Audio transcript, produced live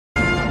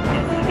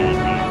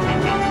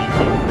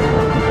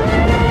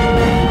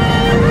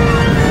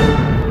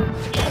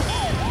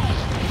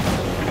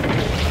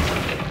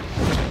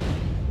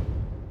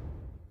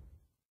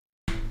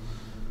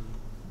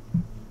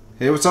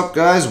Hey, what's up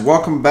guys?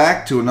 Welcome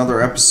back to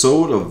another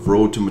episode of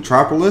Road to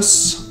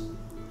Metropolis.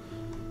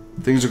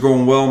 Things are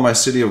going well in my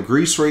city of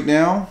Greece right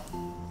now.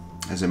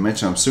 As I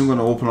mentioned, I'm soon going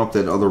to open up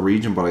that other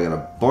region, but I got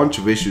a bunch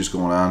of issues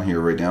going on here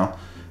right now.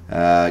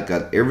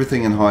 Got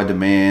everything in high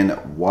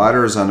demand.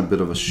 Water is on a bit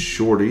of a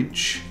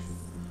shortage.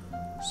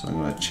 So I'm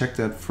going to check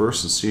that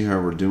first and see how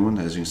we're doing.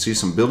 As you can see,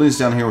 some buildings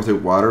down here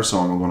without water, so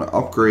I'm going to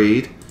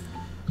upgrade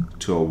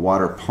to a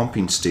water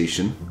pumping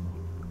station.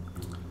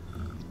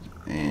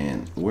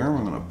 And where am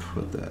I going to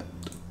put that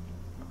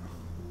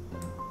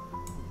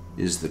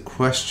is the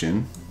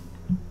question.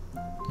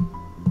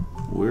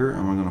 Where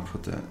am I going to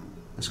put that?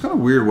 It's kind of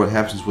weird what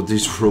happens with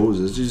these roads.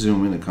 As you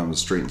zoom in, it kind of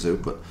straightens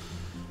out, but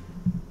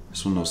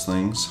it's one of those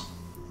things.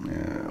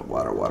 Yeah,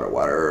 water, water,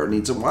 water.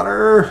 Need some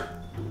water.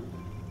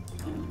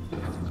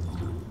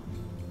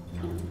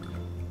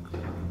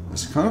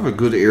 It's kind of a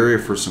good area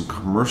for some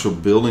commercial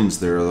buildings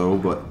there, though,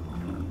 but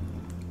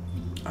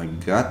I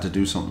got to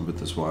do something with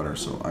this water,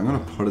 so I'm going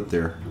to put it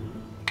there.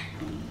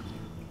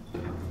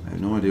 I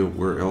have no idea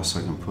where else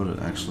I can put it,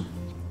 actually.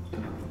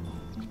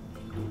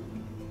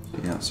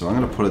 Yeah, so I'm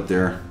going to put it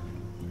there.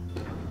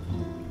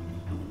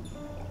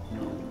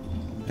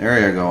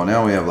 There you go.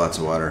 Now we have lots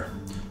of water.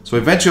 So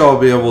eventually I'll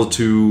be able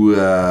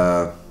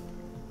to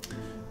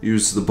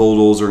use the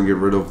bulldozer and get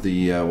rid of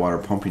the water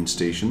pumping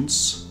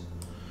stations.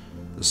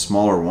 The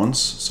smaller ones,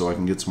 so I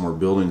can get some more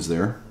buildings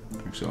there.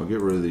 Actually, I'll get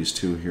rid of these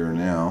two here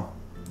now.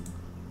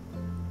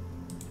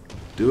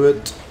 Do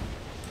it.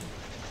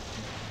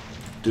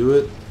 Do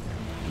it.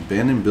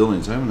 Abandoned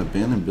buildings. I have an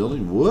abandoned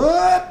building?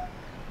 What?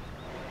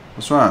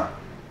 What's wrong?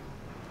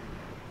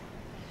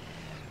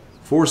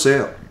 For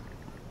sale.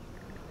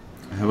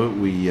 How about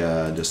we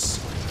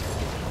just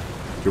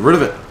get rid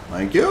of it?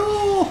 Thank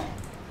you.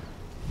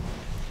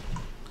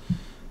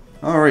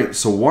 Alright,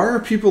 so why are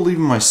people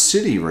leaving my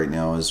city right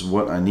now is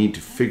what I need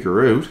to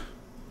figure out.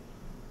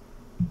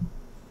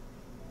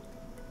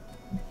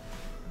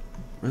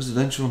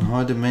 Residential and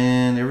high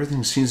demand,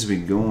 everything seems to be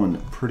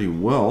going pretty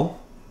well.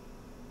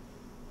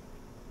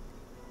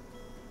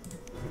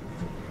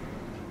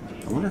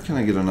 I wonder, can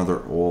I get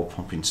another oil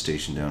pumping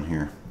station down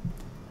here?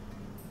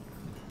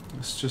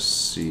 Let's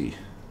just see.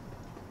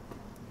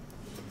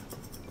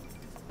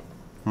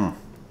 What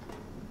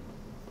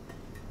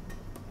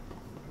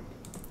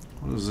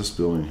is this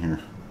building here?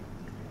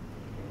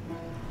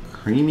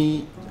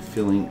 Creamy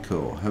Filling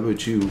Co. How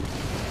about you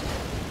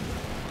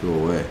go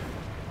away?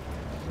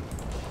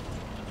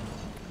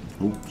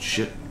 Oh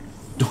shit.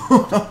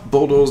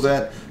 Bulldoze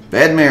that.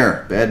 Bad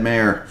mayor. Bad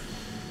mayor.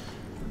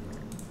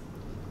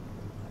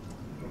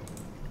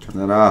 Turn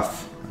that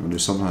off. I'm going to do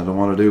something I don't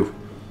want to do.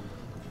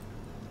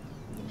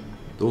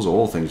 Those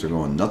oil things are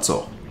going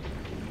nutso.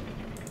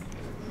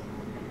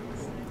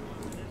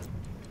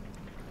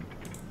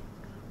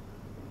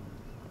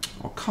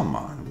 Oh, come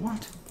on.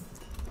 What?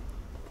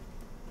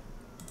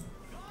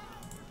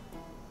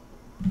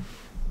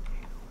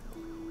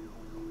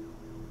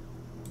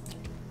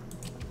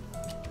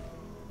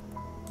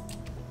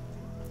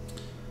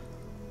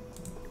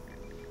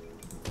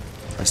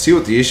 I see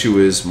what the issue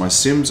is. My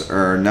Sims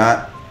are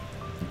not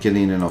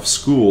getting enough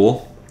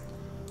school,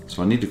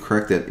 so I need to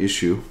correct that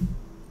issue.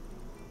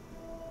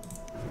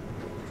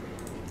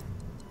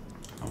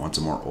 I want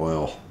some more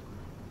oil.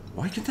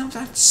 Why can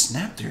that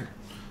snap there?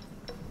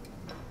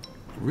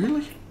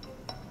 Really?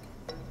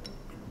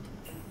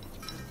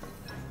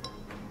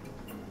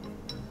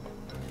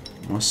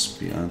 Must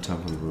be on top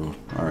of the road.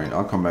 Alright,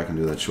 I'll come back and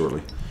do that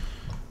shortly.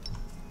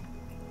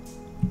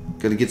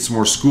 Gotta get some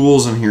more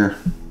schools in here.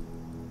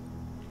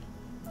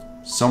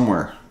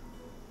 Somewhere.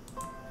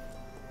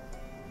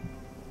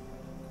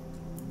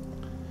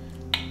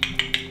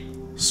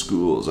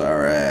 Schools,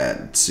 alright.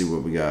 Let's see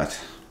what we got.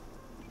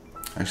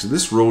 Actually,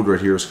 this road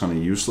right here is kind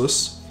of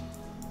useless.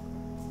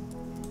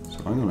 So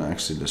I'm going to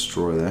actually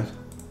destroy that.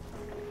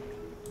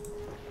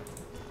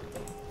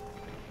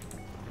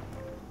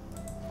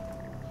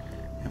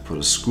 And put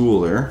a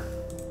school there.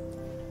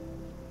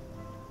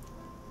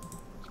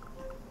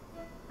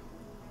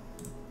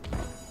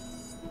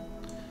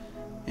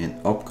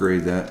 And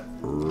upgrade that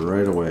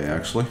right away,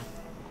 actually.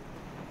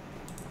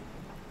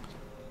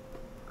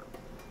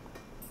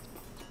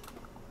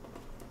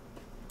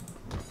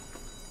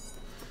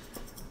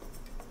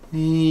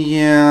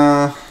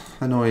 Yeah,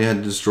 I know you had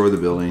to destroy the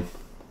building.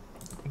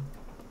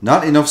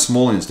 Not enough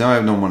simoleons. Now I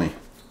have no money.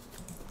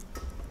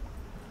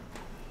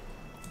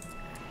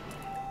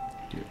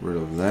 Get rid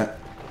of that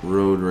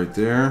road right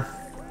there.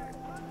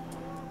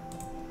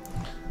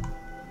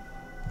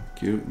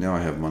 Cute. Now I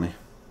have money.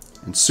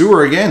 And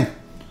sewer again.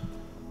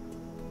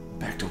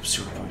 Backed up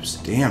sewer pipes.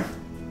 Damn.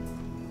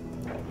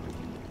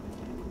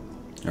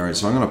 Alright,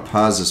 so I'm going to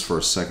pause this for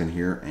a second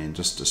here and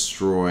just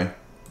destroy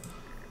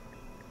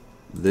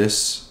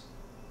this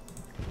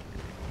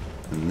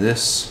and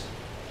this.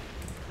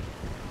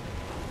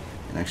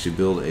 And actually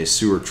build a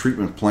sewer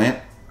treatment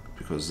plant,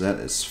 because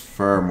that is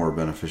far more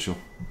beneficial.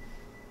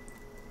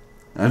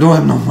 I don't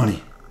have no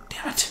money.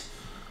 Damn it.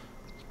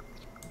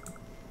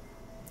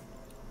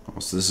 Oh,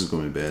 so this is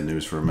going to be bad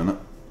news for a minute.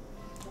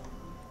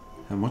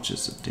 How much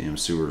is the damn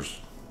sewers?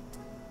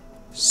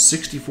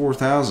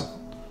 64,000.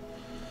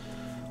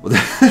 Well,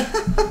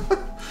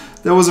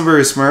 that wasn't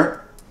very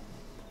smart.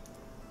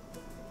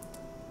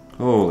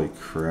 Holy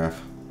crap.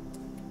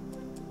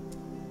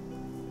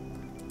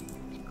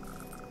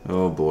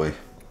 Oh boy.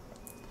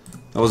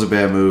 That was a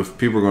bad move.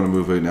 People are going to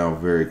move out now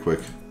very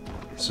quick.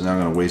 So now I'm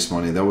going to waste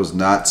money. That was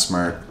not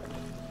smart.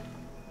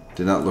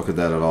 Did not look at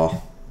that at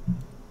all.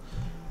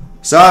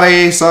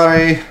 Sorry,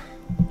 sorry.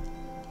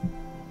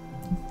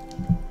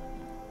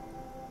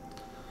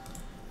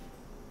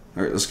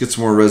 Alright, let's get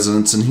some more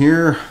residents in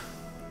here.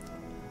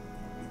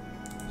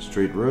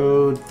 Straight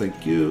road,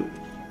 thank you.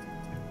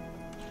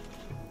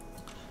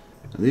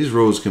 Now, these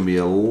roads can be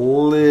a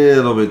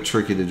little bit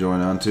tricky to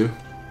join onto.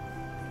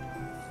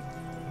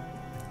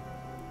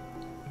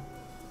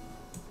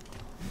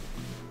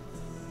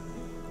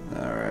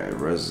 Alright,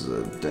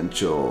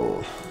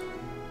 residential.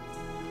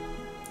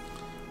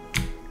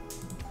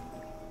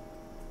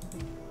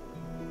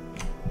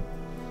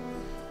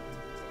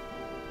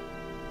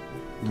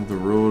 Another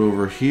road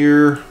over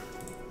here.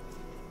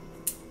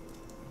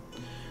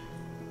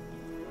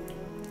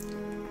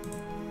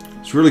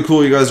 It's really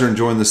cool you guys are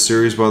enjoying this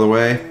series, by the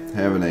way.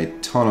 Having a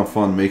ton of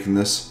fun making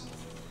this.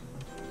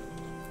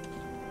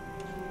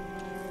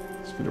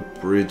 Let's get a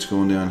bridge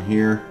going down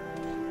here.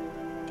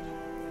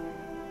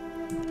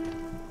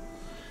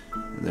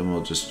 And then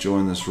we'll just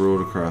join this road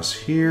across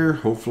here.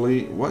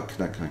 Hopefully. What?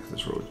 Can I connect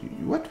this road?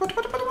 What?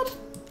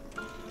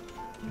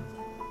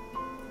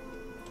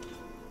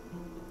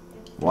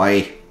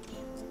 Why?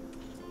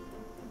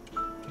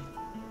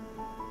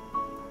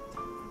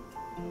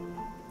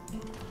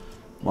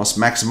 Must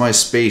maximize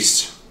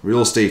space.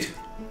 Real estate.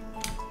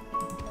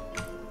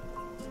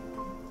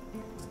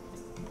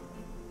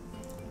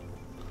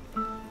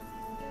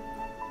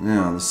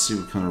 Now, let's see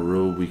what kind of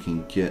road we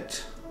can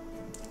get.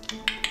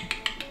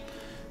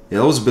 Yeah,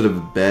 that was a bit of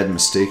a bad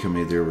mistake I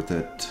made there with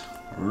that.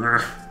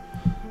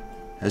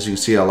 As you can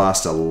see, I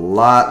lost a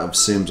lot of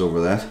Sims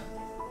over that.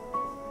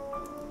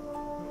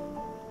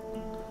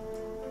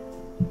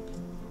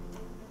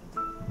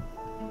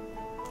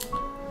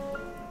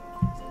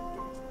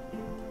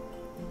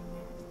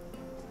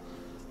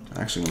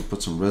 Actually, I'm going to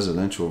put some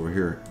residential over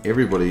here.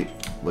 Everybody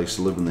likes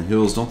to live in the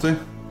hills, don't they?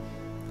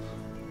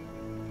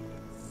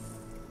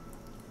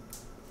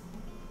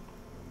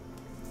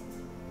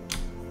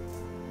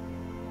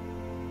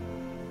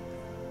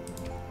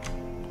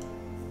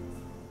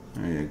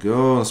 There you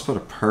go. Let's put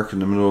a park in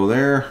the middle of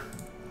there.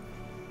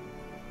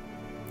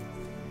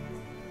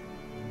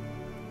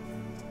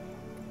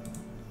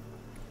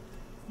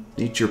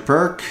 Eat your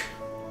park.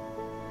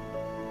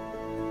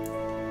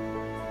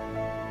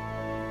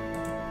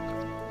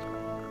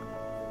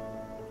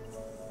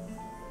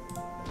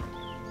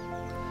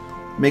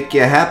 Make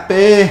you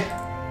happy.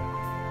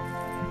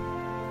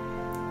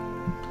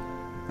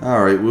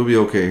 Alright, we'll be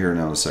okay here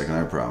now in a second.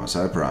 I promise.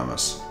 I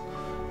promise.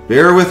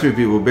 Bear with me,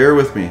 people. Bear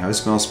with me. I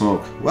smell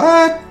smoke.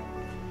 What?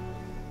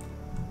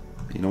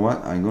 You know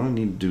what? I'm going to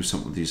need to do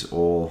something with these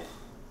all.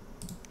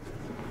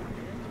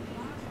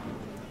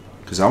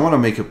 Because I want to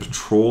make a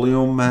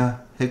petroleum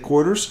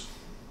headquarters.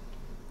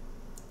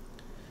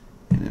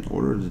 And in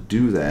order to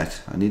do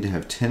that, I need to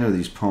have 10 of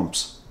these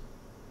pumps.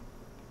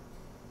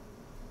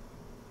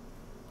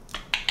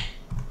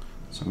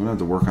 So I'm going to have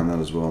to work on that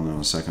as well now in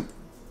a second.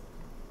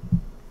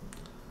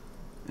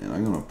 And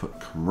I'm going to put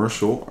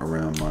commercial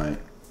around my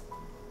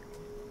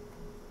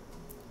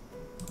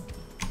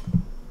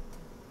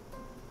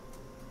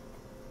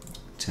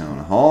town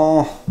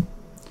hall.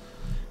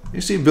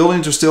 You see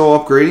buildings are still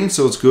upgrading,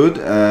 so it's good.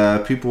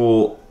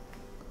 People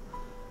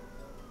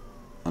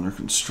under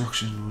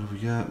construction. What do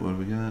we got? What do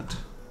we got?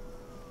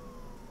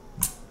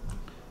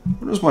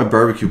 When was my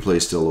barbecue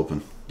place still open?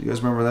 Do you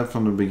guys remember that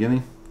from the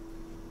beginning?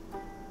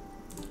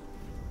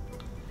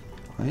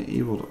 Am I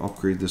able to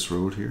upgrade this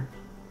road here?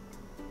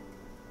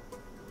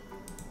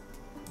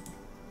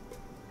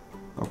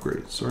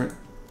 Upgrade, sorry.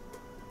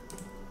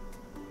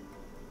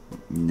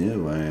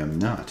 No, I am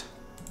not.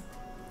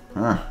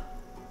 Huh.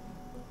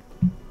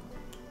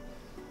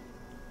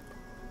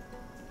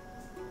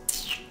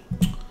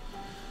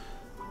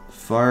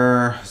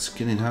 Fire. It's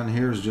getting hot in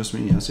here. It's just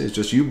me. I say it's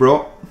just you,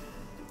 bro.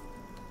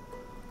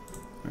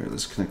 Alright,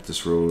 let's connect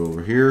this road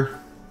over here.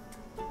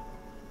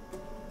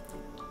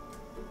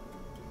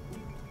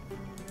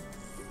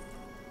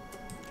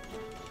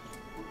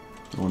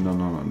 Oh, no,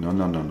 no, no, no,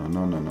 no, no, no,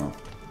 no, no, no.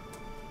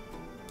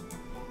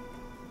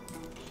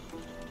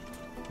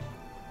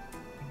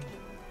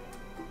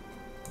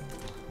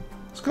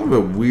 It's kind of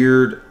a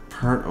weird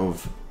part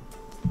of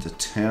the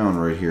town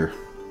right here.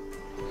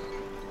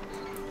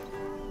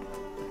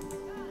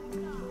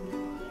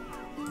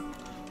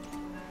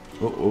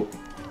 Oh, oh.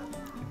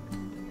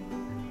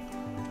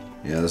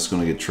 Yeah, this is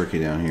going to get tricky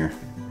down here.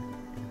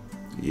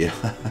 Yeah,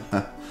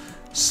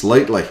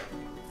 slightly.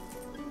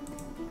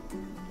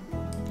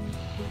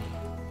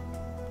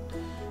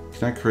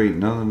 Can I create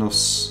not enough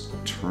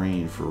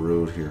terrain for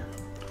road here?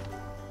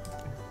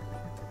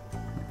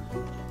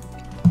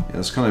 Yeah,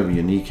 it's kind of a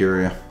unique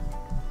area.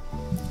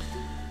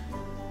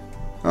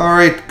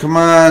 Alright, come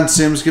on,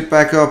 Sims, get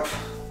back up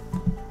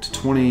to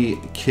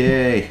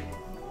 20K.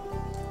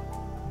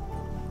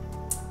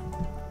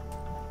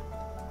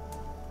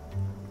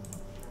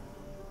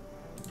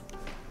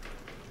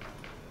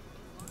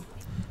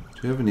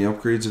 Do you have any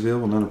upgrades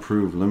available? None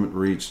approved. Limit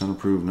reach. None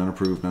approved. None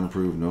approved. None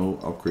approved. No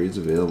upgrades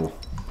available.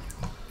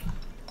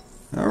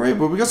 Alright,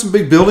 well, we got some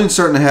big buildings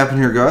starting to happen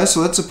here, guys,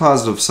 so that's a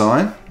positive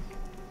sign.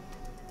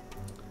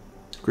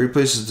 Great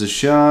places to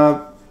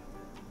shop.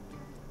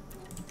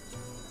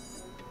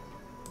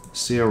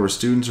 See how our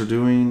students are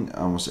doing.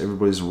 Almost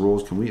everybody's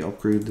enrolled. Can we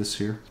upgrade this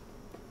here?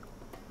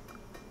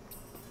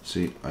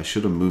 See, I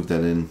should have moved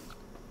that in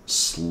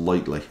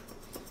slightly.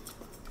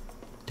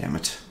 Damn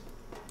it.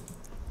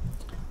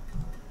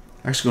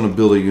 Actually going to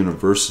build a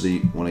university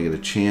when I get a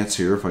chance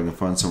here, if I can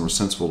find somewhere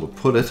sensible to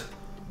put it.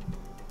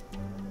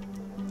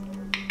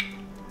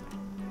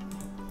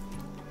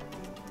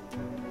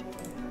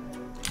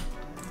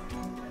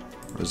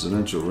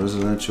 Residential,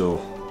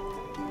 residential.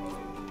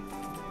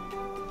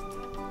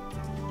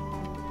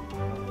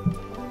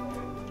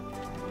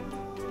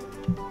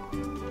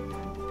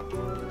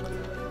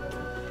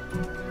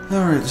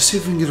 Alright, let's see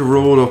if we can get a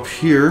road up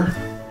here.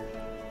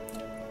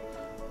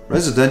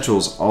 Residential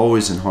is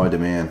always in high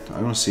demand. I'm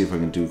going to see if I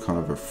can do kind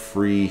of a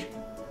free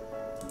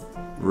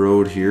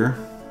road here.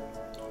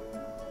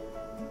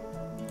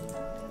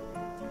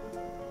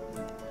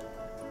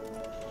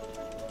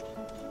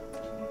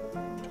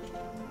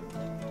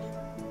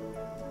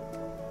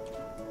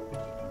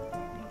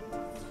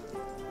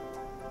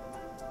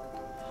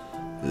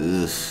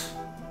 Ugh,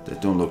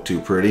 that don't look too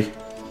pretty.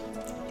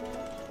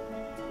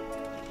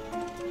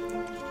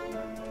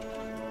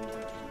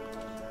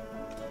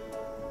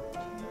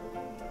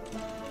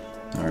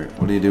 Alright,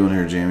 what are you doing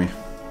here, Jamie?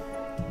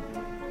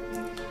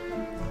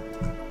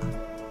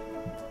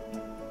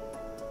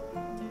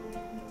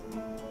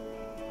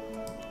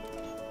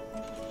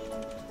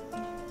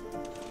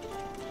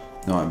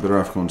 No, I'm better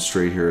off going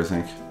straight here, I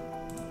think.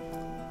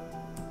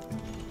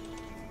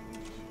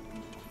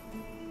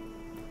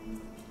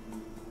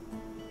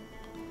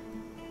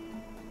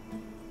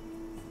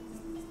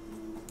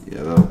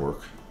 Yeah, that'll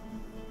work.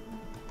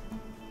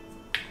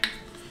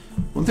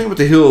 One thing with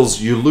the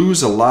hills, you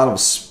lose a lot of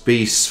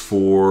space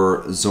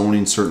for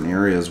zoning certain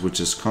areas, which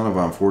is kind of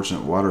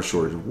unfortunate. Water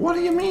shortage. What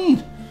do you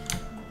mean?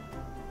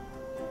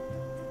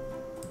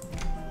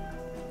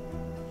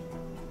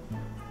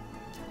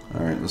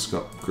 Alright, let's go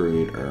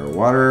upgrade our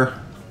water.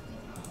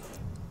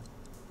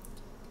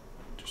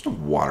 There's no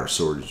water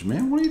shortage,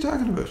 man. What are you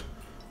talking about?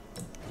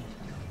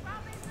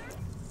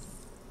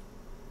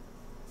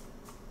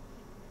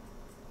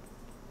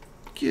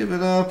 Give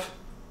it up.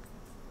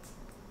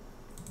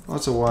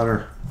 Lots of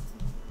water.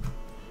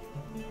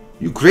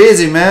 You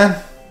crazy, man.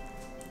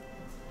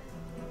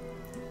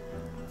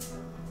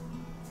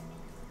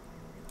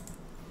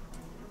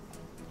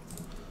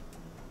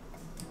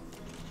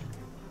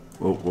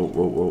 Whoa, whoa,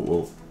 whoa, whoa,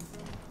 whoa.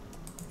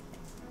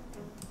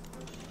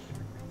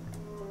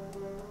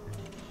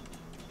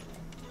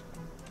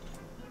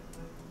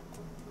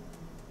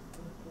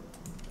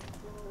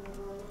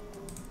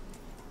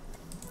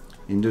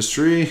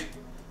 Industry.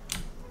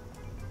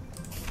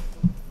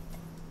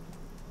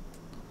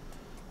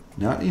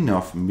 Not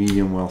enough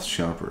medium wealth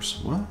shoppers.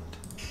 What?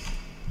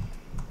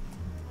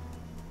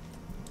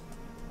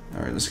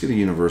 Alright, let's get a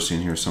university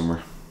in here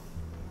somewhere.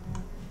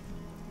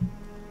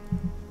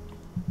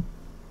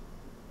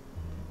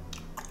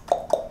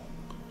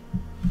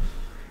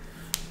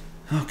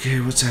 Okay,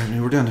 what's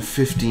happening? We're down to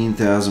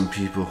 15,000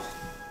 people.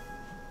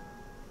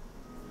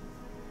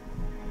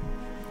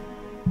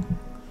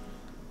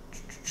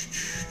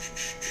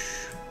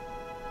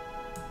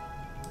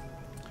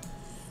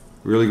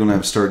 Really going to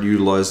have to start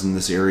utilizing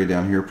this area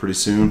down here pretty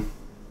soon.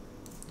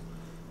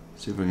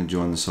 See if I can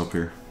join this up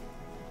here.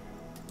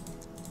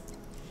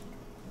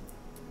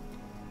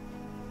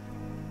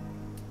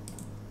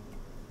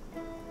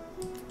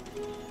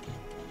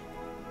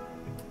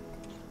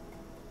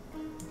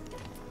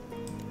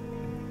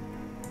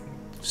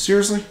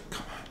 Seriously?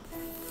 Come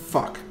on.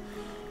 Fuck.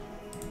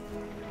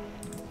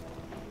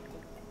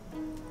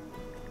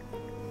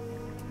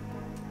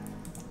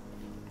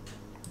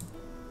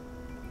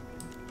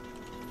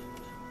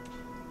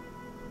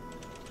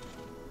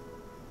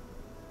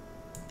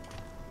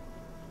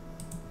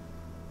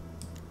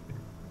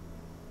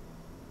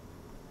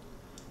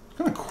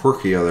 Kind of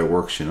quirky how that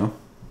works, you know?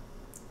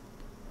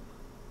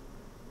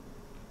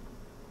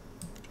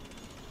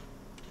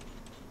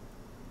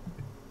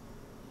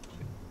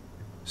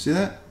 See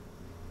that?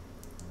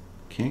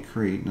 Can't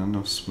create, not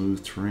enough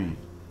smooth terrain.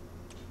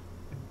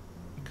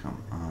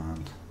 Come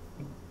on.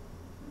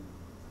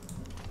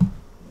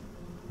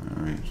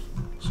 Alright.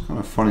 It's kind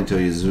of funny until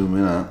you zoom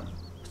in on it.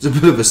 It's a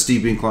bit of a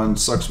steep incline. It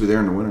sucks to be there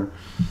in the winter.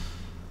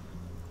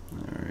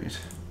 Alright.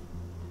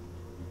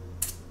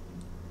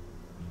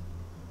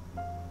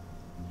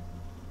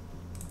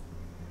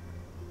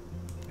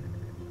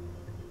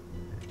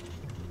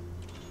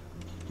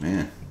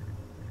 Man.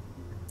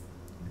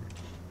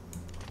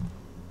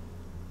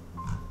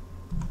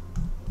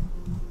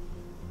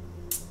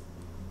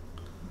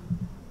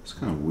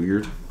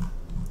 weird.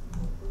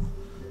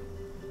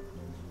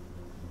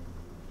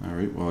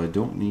 Alright, well I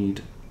don't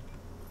need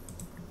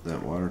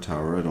that water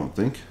tower, I don't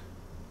think.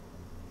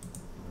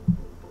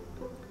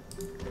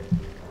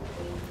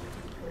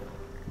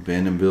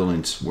 Abandoned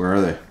buildings, where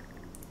are they?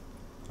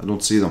 I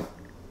don't see them.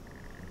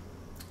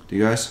 Do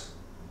you guys?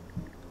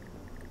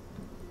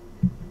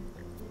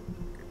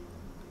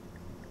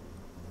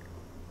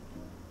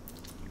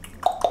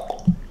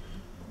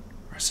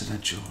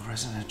 Residential,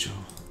 residential.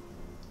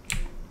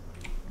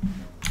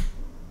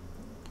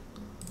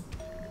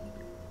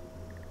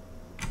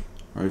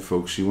 Alright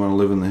folks, you want to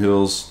live in the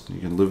hills, you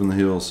can live in the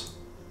hills.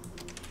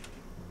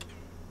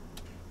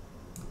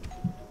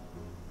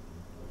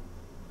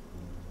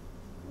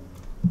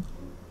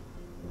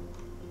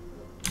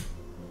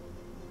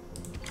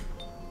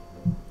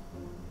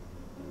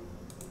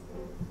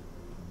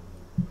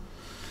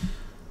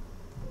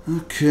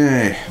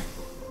 Okay.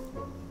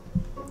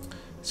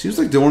 Seems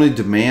like the only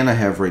demand I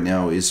have right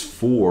now is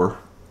for...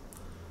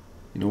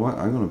 You know what?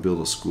 I'm going to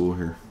build a school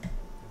here.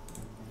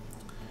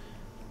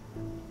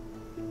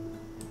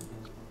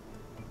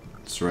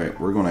 That's right.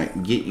 We're going to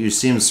get you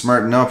Sim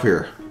smarten up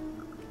here.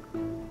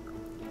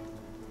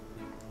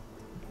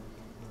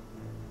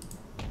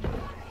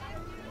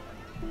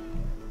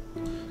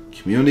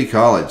 Community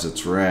college.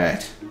 That's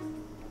right.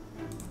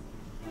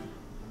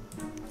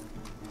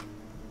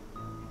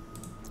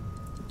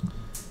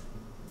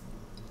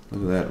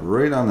 Look at that,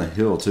 right on the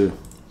hill too.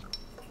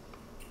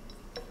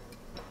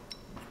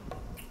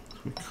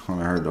 It's kind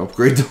of hard to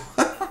upgrade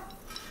though.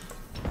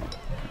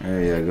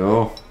 There you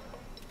go.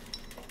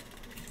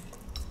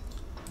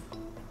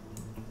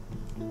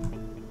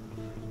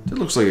 That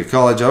looks like a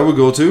college I would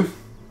go to.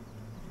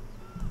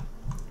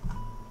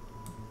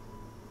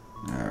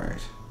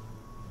 Alright.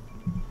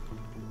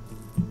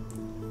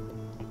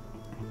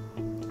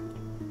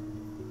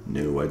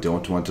 No, I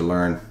don't want to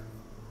learn.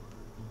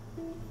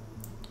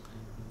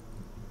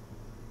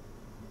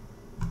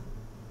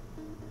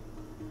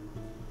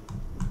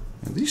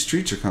 These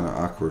streets are kind of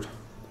awkward.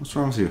 What's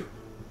wrong with you?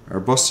 Our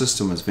bus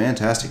system is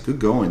fantastic. Good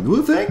going.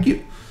 Well, thank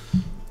you.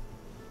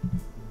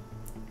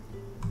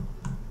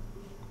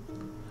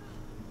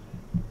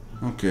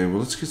 Okay, well,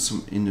 let's get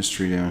some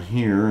industry down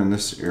here in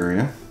this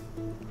area.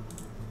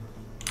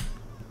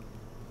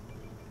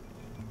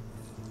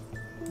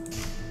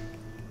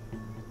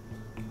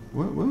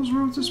 What was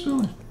wrong with this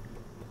building?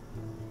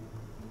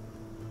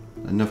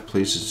 Enough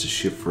places to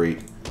ship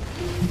freight.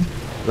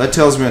 That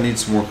tells me I need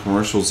some more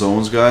commercial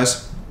zones,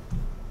 guys.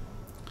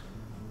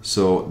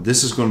 So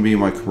this is going to be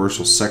my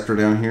commercial sector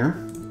down here.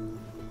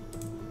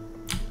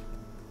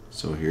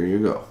 So here you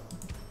go.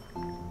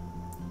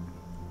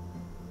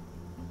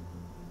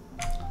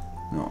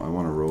 No, I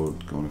want a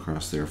road going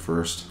across there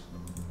first.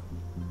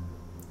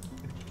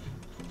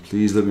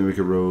 Please let me make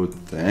a road.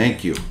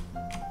 Thank you.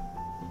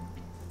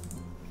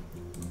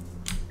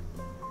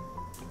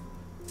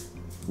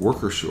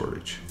 Worker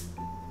shortage.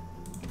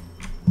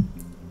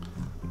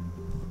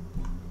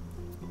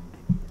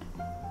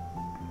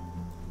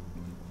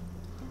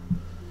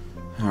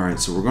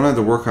 Alright, so we're going to have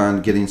to work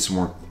on getting some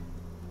more...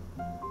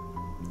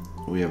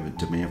 We have a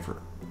demand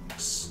for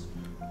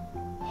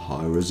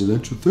high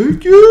residential.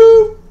 Thank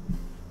you!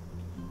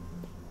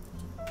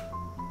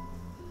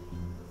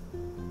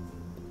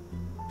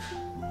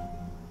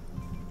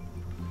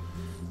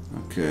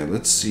 Okay,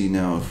 let's see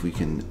now if we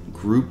can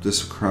group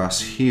this across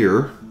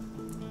here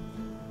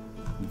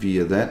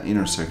via that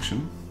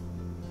intersection.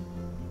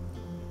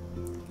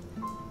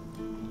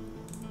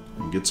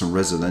 And get some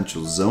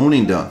residential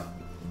zoning done.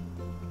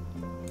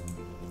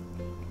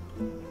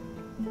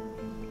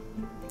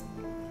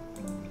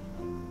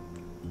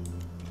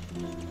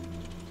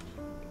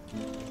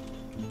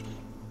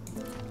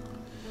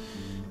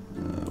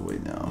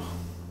 Wait now.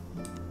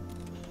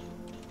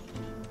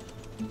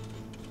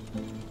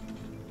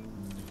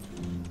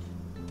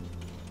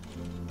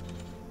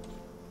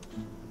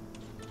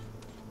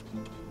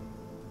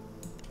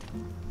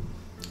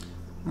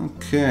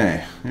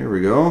 Okay, here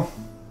we go.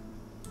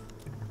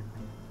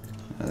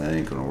 That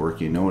ain't gonna work.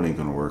 You know it ain't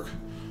gonna work.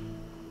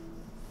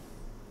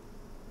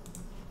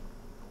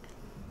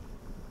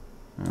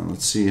 Now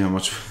let's see how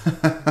much...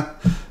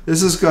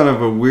 This is kind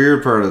of a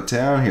weird part of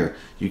town here.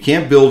 You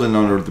can't build in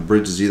under the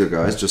bridges either,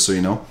 guys, just so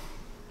you know.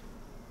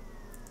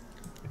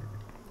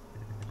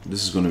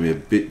 This is going to be a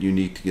bit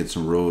unique to get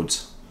some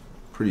roads.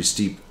 Pretty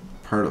steep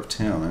part of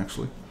town,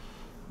 actually.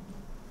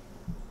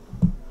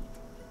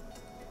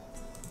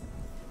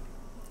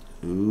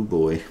 Oh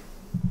boy.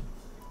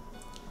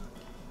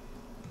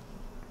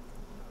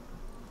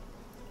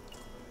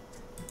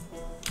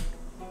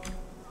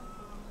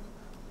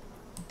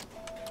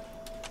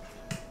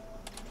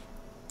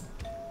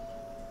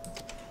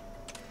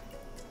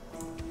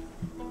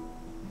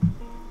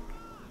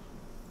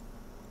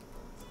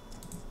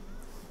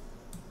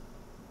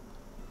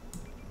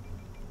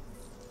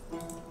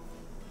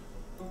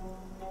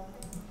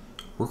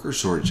 Worker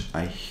shortage.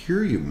 I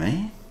hear you,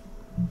 man.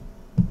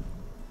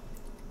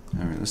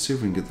 Alright, let's see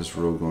if we can get this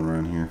road going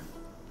around here.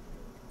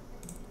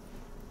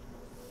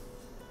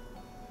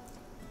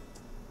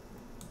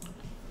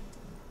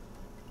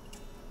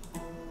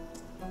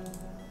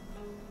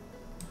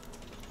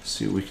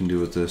 see what we can do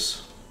with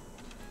this.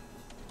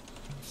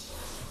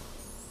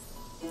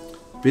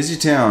 Busy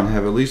town.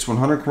 Have at least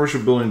 100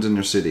 commercial buildings in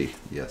your city.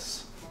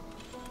 Yes.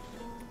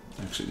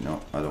 Actually,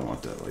 no. I don't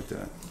want that like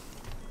that.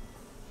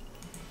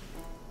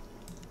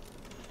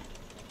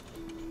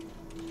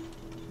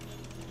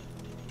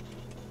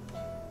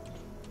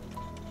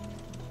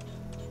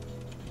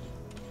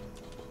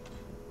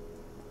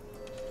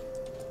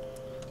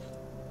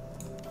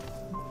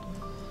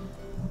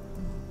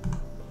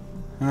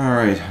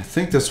 Alright, I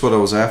think that's what I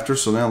was after,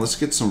 so now let's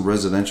get some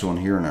residential in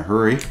here in a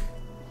hurry.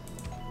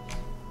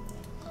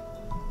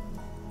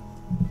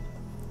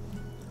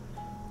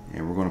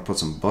 And we're going to put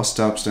some bus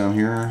stops down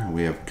here.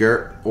 We have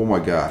oh my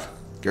god,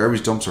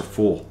 garbage dumps are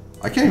full.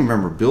 I can't even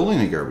remember building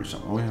a garbage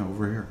dump. Oh yeah,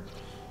 over here.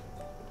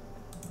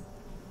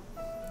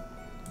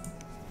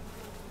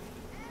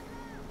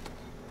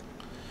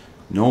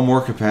 No more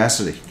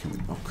capacity. Can we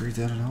upgrade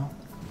that at all?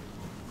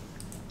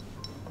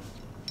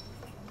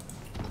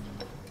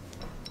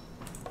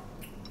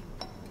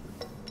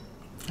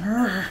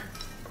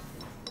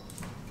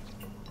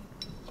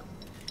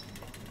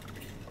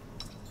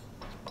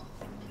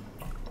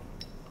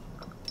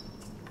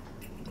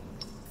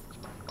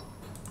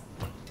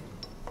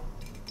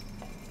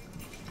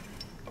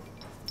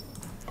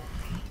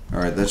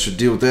 Alright, that should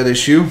deal with that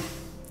issue.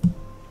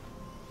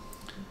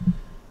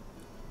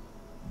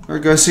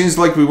 Alright guys, seems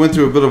like we went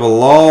through a bit of a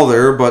lull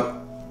there, but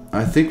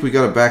I think we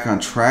got it back on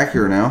track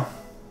here now.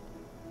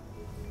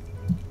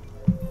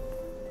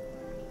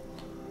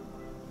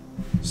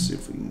 Let's see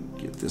if we can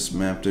get this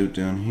mapped out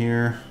down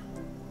here.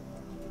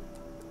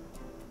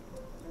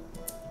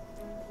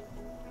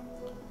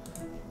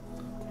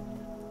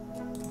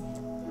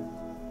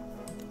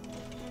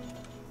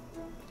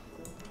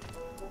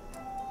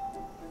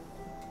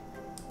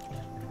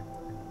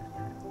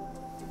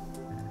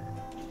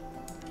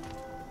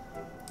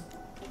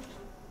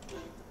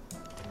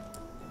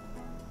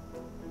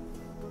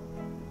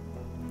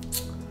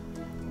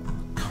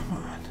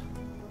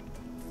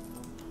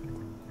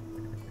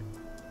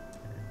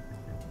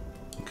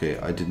 Okay,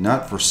 I did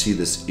not foresee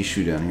this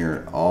issue down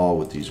here at all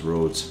with these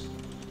roads.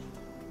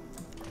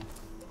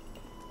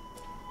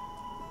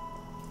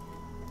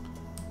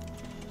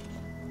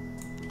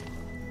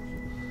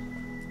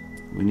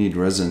 We need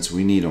residents.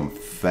 We need them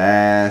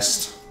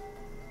fast.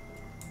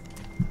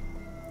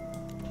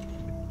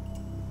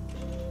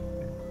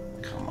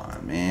 Come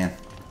on, man.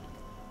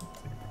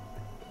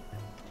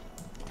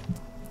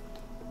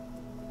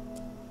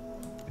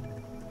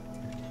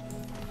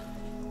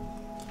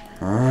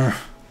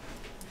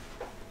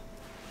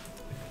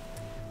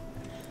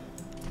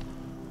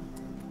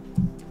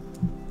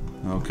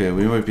 Okay,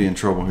 we might be in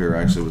trouble here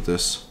actually with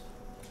this.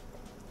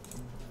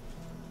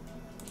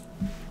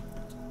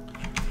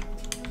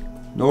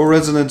 No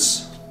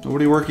residents.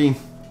 Nobody working.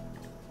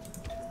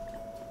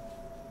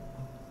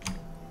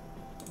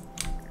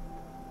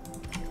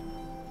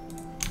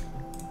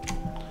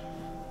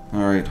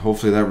 Alright,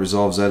 hopefully that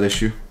resolves that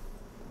issue.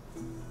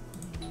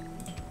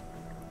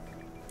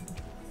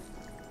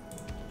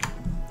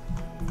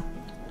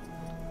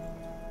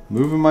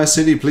 Move in my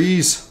city,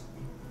 please.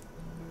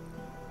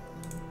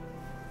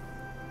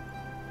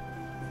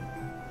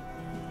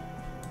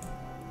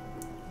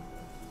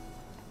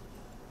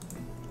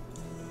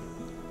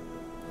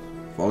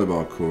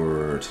 Volleyball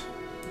court.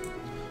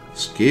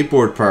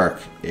 Skateboard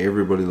park.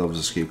 Everybody loves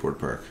a skateboard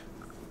park.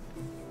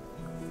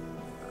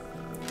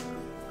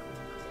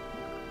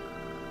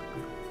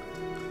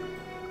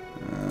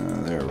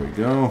 There we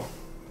go.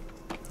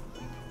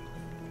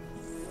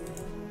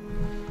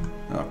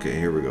 Okay,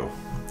 here we go.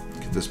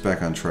 Get this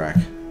back on track.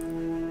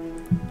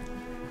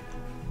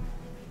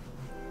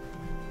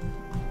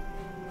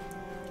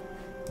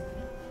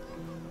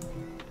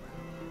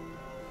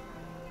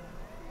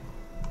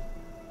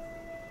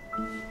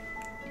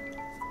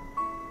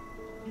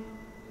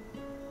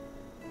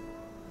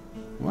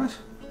 What?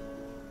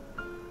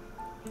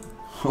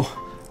 Oh,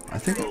 I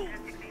think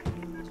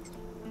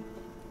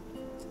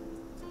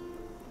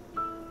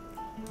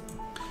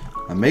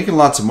I'm making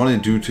lots of money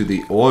due to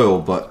the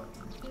oil, but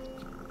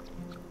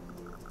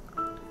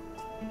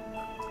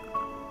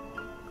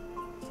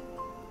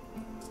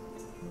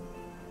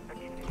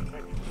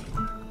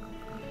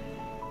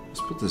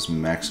let's put this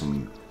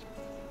maximum.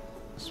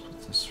 Let's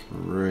put this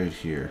right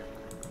here.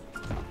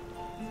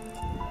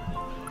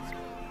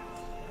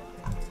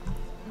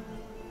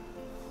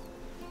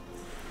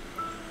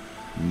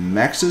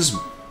 Max's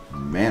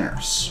Manor.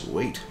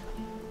 Sweet.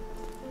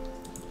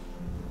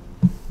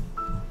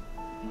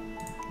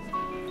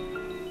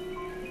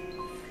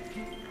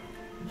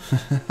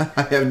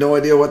 I have no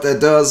idea what that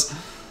does.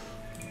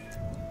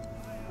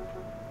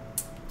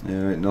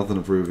 Yeah, right, nothing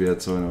approved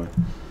yet, so anyway.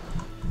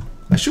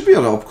 I should be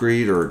able to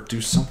upgrade or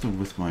do something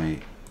with my...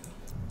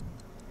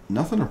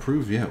 Nothing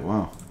approved yet,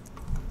 wow.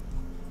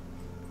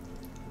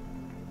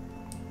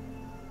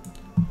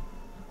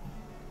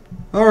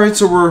 Alright,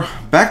 so we're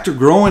back to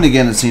growing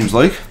again, it seems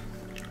like.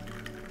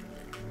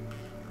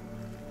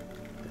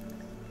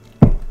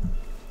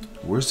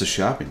 Where's the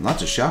shopping?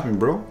 Lots of shopping,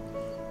 bro.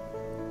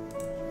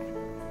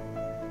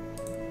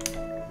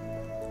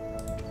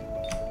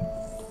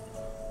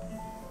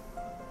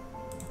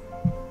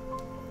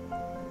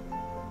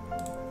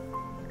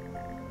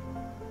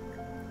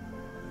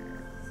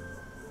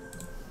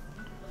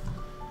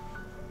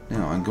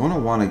 Now, I'm going to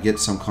want to get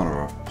some kind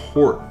of a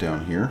port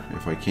down here,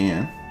 if I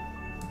can.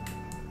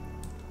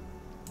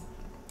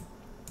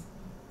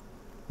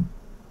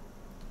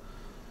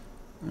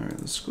 Alright,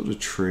 let's go to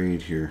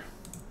trade here.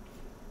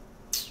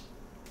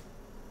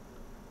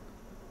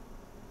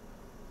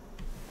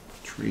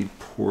 Trade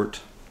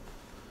port.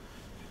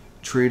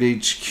 Trade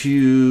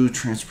HQ.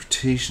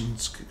 Transportation.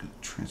 Let's go to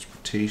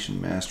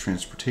transportation. Mass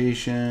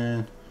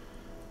transportation.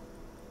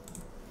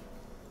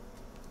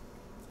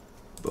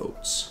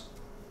 Boats.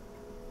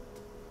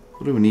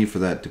 What do we need for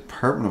that?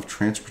 Department of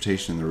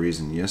Transportation and the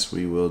reason. Yes,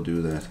 we will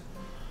do that.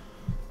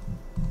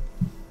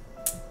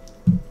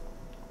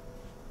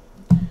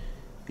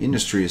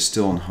 Industry is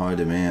still in high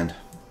demand.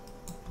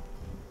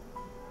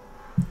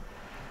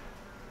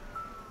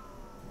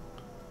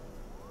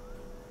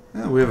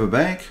 Yeah, we have a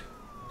bank.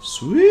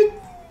 Sweet.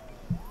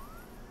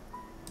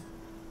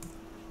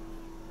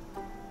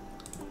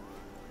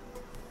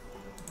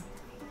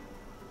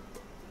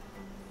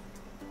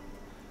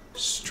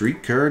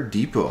 Streetcar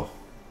depot.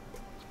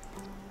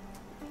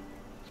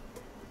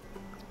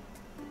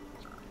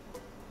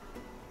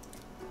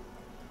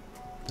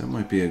 That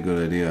might be a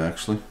good idea,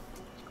 actually.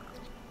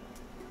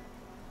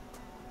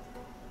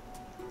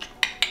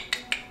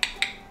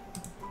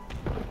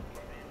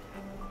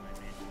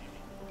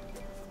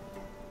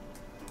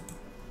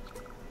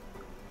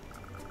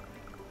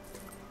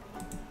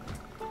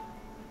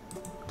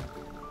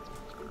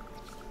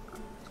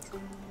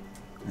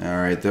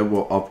 Alright, that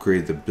will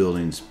upgrade the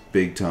buildings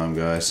big time,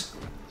 guys.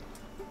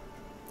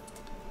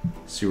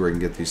 See where I can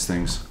get these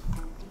things.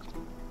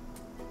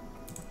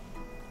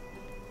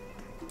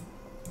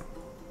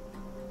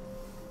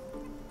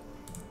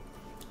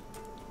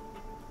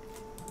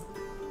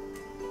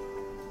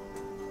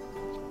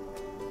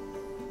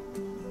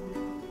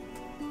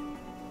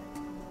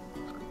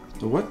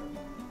 The what?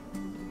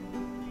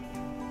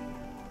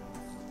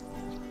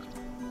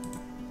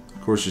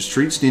 Of course, your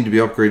streets need to be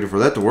upgraded for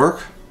that to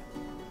work.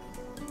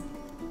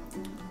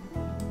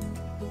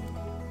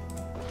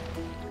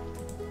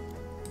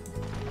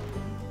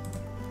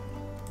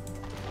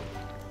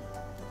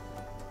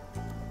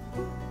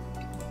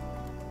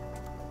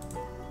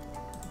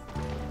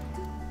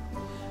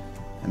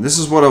 And this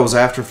is what I was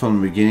after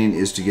from the beginning,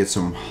 is to get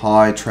some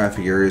high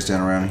traffic areas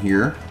down around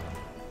here.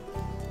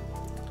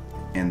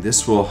 And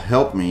this will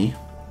help me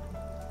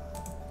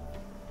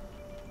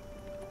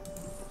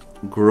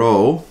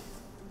grow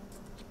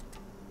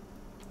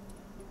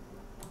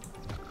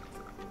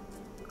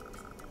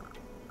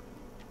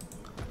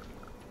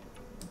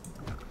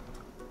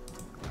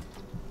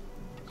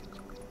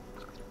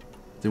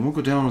they won't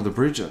go down with the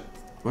bridge.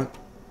 What?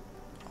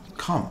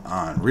 Come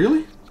on,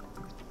 really?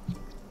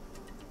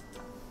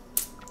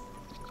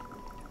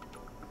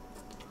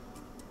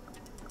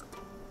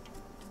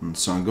 And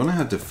so I'm going to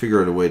have to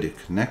figure out a way to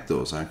connect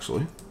those,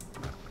 actually.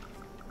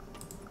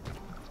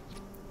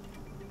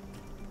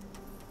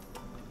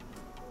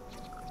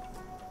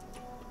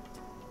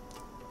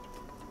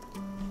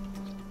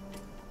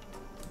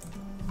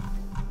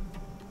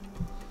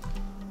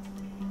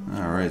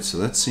 Alright, so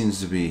that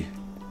seems to be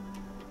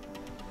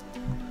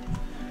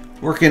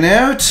working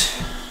out.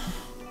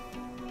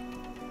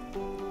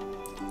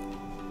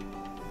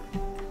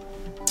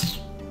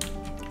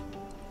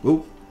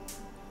 Whoa.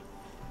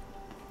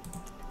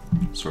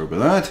 Sorry about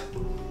that.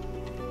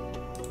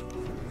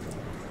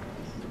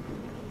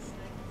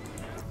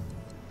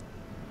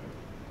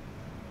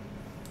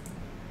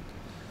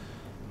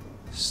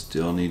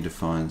 Still need to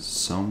find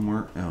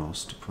somewhere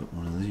else to put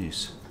one of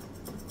these.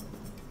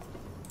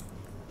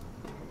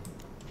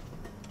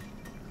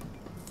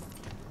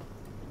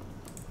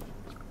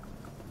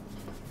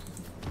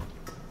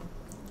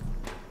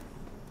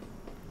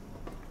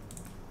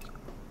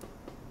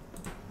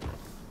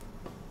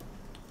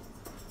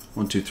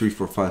 One, two, three,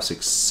 four, five,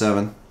 six,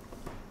 seven.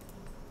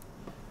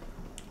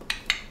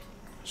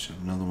 Should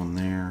have another one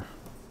there.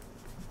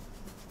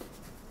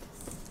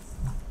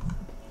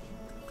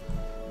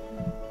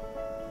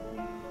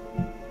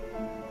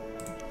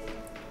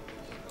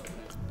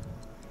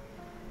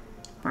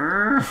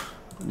 I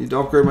need to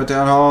upgrade my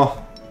town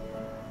hall.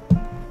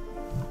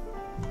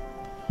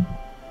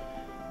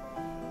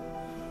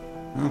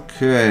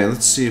 Okay,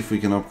 let's see if we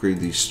can upgrade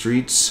these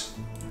streets.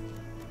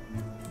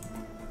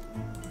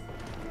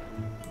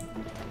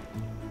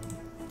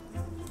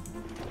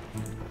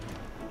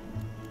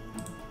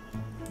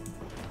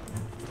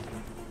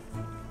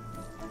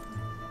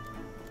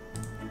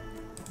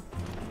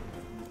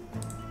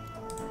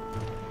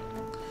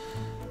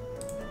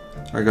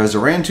 Alright guys, I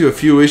ran into a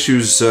few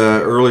issues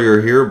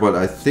earlier here, but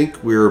I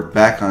think we're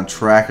back on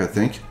track, I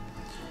think.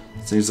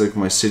 It seems like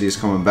my city is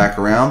coming back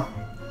around.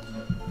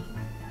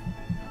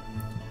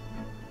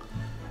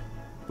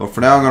 But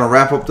for now, I'm going to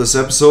wrap up this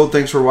episode.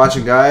 Thanks for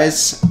watching,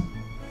 guys.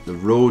 The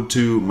road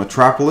to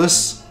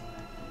Metropolis.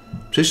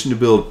 Petition to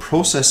build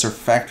processor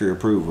factory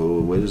approved.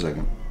 Oh, wait a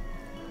second.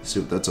 Let's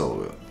see what that's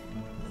all about.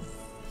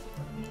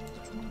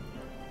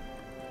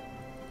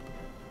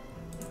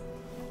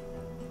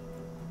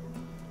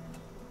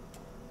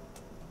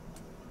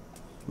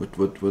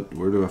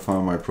 Where do I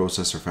find my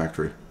processor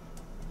factory?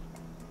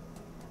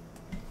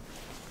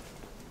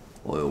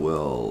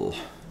 Well.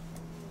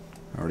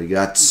 Already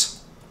got...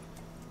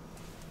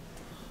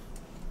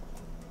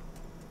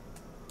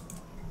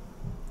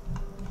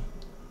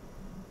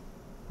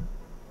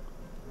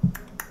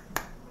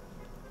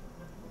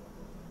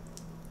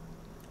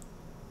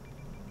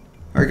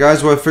 Alright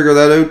guys, well I figure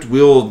that out.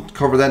 We'll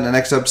cover that in the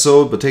next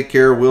episode, but take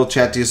care. We'll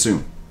chat to you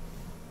soon.